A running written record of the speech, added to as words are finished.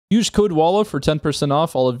Use code WALLA for 10%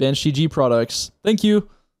 off all advanced GG products. Thank you.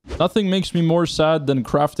 Nothing makes me more sad than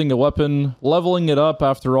crafting a weapon, leveling it up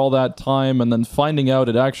after all that time, and then finding out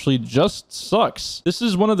it actually just sucks. This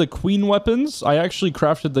is one of the queen weapons. I actually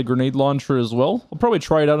crafted the grenade launcher as well. I'll probably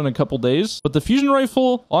try it out in a couple days. But the fusion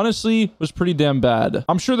rifle, honestly, was pretty damn bad.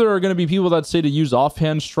 I'm sure there are going to be people that say to use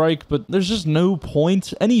offhand strike, but there's just no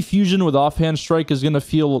point. Any fusion with offhand strike is going to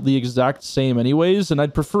feel the exact same anyways, and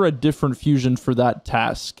I'd prefer a different fusion for that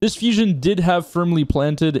task. This fusion did have firmly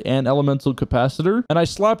planted and elemental capacitor, and I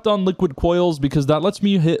slapped on liquid coils because that lets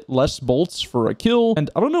me hit less bolts for a kill. And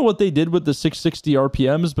I don't know what they did with the 660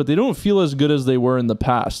 RPMs, but they don't feel as good as they were in the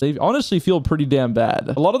past. They honestly feel pretty damn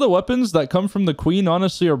bad. A lot of the weapons that come from the queen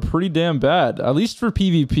honestly are pretty damn bad, at least for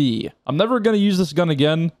PvP. I'm never going to use this gun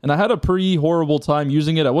again, and I had a pretty horrible time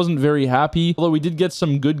using it. I wasn't very happy. Although we did get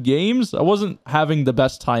some good games, I wasn't having the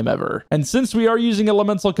best time ever. And since we are using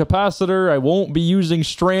elemental capacitor, I won't be using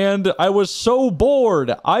strand. I was so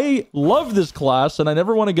bored. I love this class, and I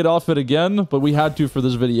never want to get off it again, but we had to for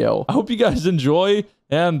this video. I hope you guys enjoy,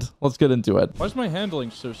 and let's get into it. Why is my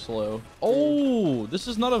handling so slow? Oh, this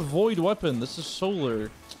is not a void weapon. This is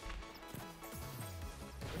solar.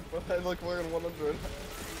 I look more than 100.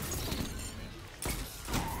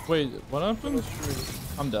 Wait, what happened?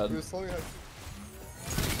 I'm dead.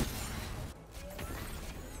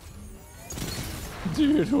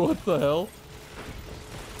 Dude, what the hell?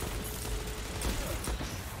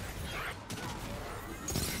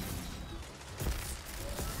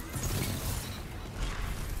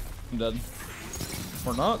 I'm dead.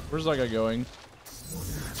 Or not? Where's that guy going?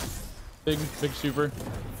 Big super.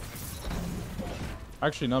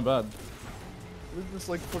 Actually, not bad. We just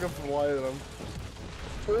like fucking fly at him.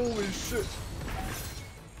 Holy shit.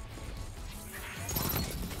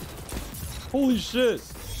 Holy shit.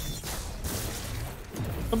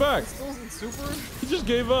 Come back. Still isn't super? He just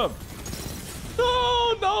gave up.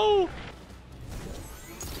 Oh, no.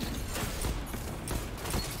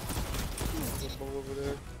 Over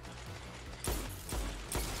there.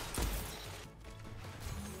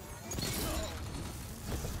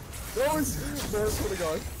 No, it's no, swear to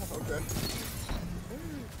God. Okay.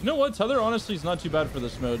 You know what? Tether honestly is not too bad for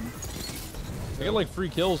this mode. I get like 3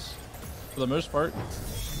 kills for the most part.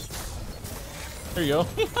 There you go.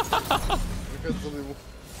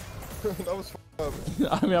 That was up.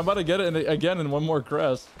 I mean, I'm about to get it again in one more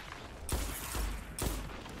crest.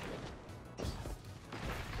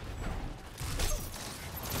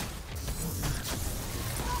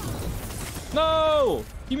 No!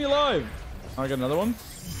 Keep me alive. Oh, I got another one.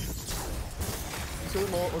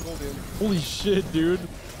 Holy shit, dude.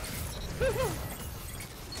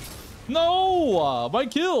 No! My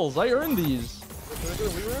kills! I earned these.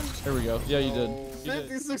 There we go. Yeah, you did. You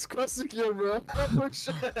 56 quests a kill, bro.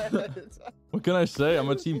 What can I say? I'm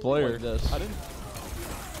a team player. Like this.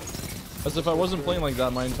 As if I wasn't playing like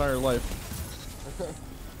that my entire life.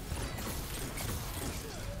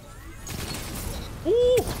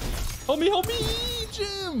 Ooh! Help me,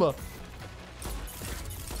 Jim!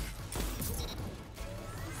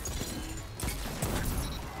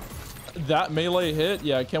 That melee hit?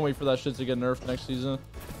 Yeah, I can't wait for that shit to get nerfed next season.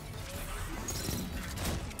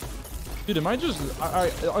 Dude, am I just... I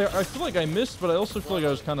feel like I missed, but I also feel like I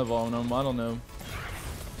was kind of on him. I don't know.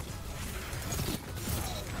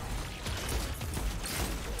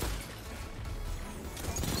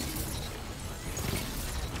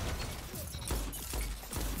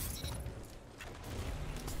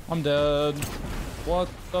 I'm dead. What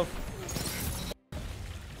the f...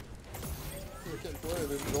 I can't play,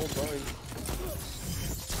 they're all dying.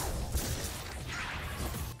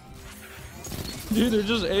 Dude, they're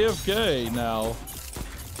just AFK now.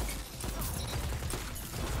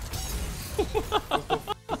 What the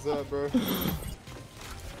f is that, bro?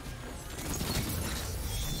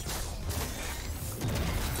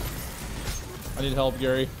 I need help,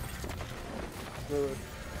 Gary.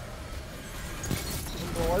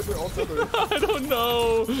 Why is it all tethered? I don't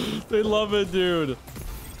know. They love it, dude.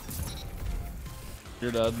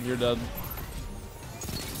 You're dead. You're dead.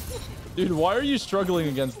 Dude, why are you struggling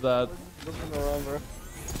against that? Around, bro.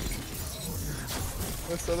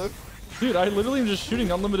 Dude, I literally am just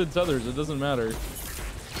shooting unlimited tethers. It doesn't matter.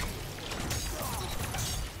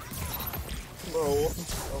 No.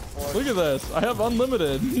 Look at this. I have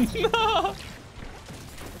unlimited.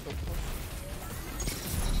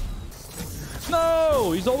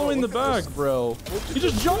 No! He's all the way in the back, bro. He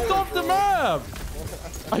just jumped off the map!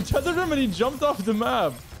 I tethered him and he jumped off the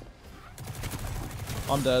map.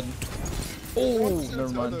 I'm dead. Oh, never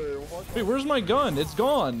mind. Wait, where's my gun? It's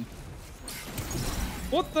gone.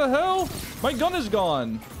 What the hell? My gun is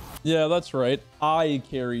gone. Yeah, that's right. I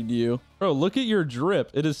carried you. Bro, look at your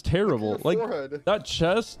drip. It is terrible. Like, forehead. that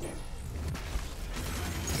chest.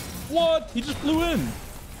 What? He just flew in.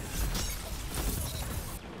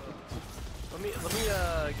 Let me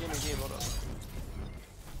game a game. Hold on.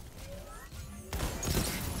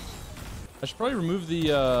 I should probably remove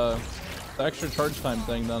the extra charge time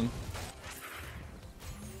thing then.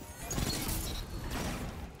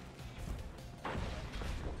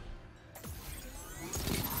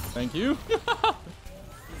 Thank you.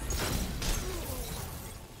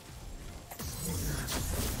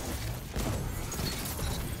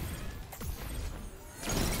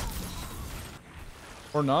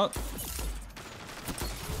 Or not.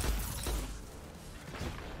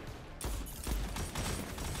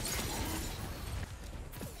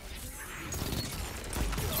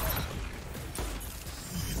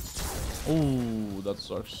 Ooh, that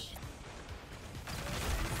sucks.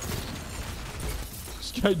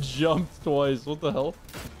 This guy jumped twice. What the hell?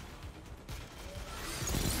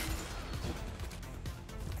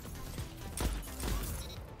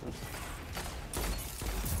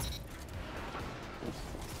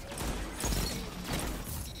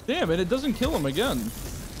 Damn it, it doesn't kill him again.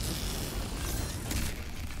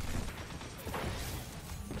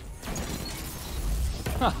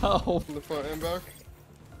 How? From the front and back.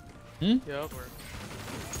 Hmm? Yep.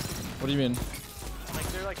 What do you mean? Like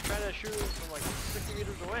they're like trying to shoot from like 60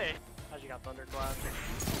 meters away. As you got thunderclap.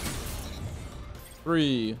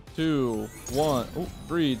 3, 2, 1. Oh,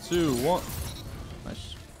 3, 2, 1.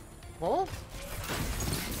 Nice. Huh?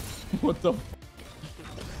 What the?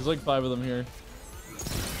 There's like 5 of them here.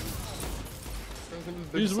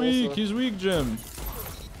 He's weak. He's weak, Jim.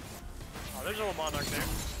 Oh, there's a little monarch there.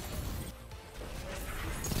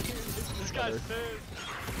 This guy's pissed.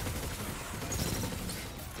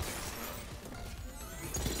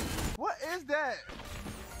 What is that?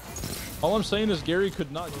 All I'm saying is Gary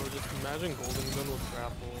could not. Bro, just imagine Golden Gun with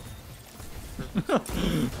grapple.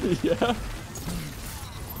 Yeah.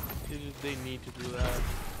 They need to do that.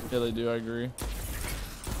 Yeah, they do. I agree.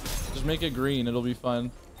 Just make it green. It'll be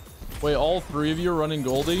fine. Wait, all 3 of you are running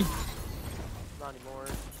Goldie? Not anymore.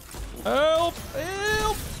 Help!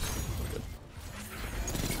 Help!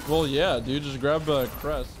 Well, yeah, dude. Just grab a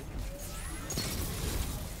crest.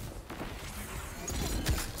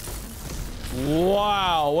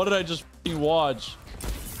 Wow, what did I just f***ing watch?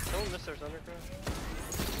 Don't miss their thunderclap.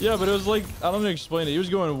 Yeah, but it was like, I don't know how to explain it. He was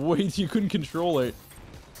going way too, you couldn't control it.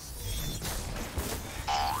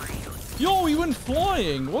 Yo, he went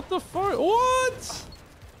flying. What the fuck? What?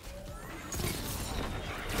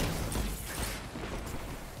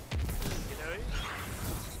 You know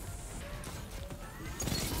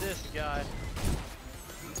this guy.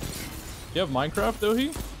 You have Minecraft, though,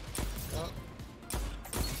 he?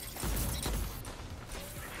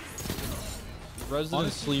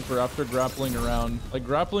 Resident sleeper after grappling around. Like,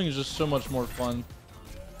 grappling is just so much more fun.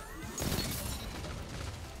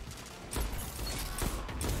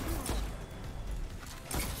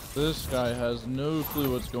 This guy has no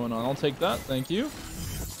clue what's going on. I'll take that. Thank you.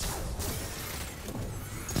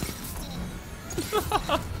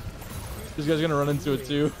 This guy's gonna run into it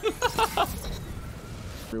too.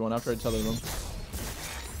 Everyone after I tether them.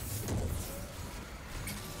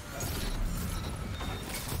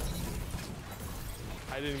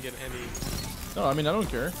 I didn't get any. No, I mean, I don't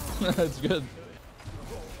care. It's good.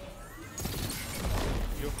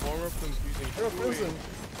 Your former confusing. You're a prison.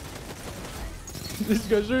 These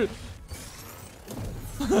guys are...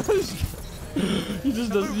 He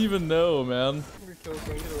just doesn't even know, man. Oh,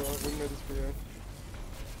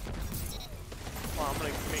 I'm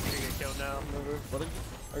gonna make sure you get killed now. What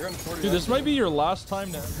I got 40. Dude, this might be your last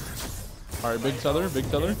time now. Alright, big tether, big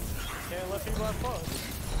tether. Can't let people have fun.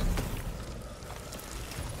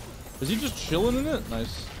 Is he just chilling in it?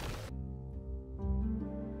 Nice.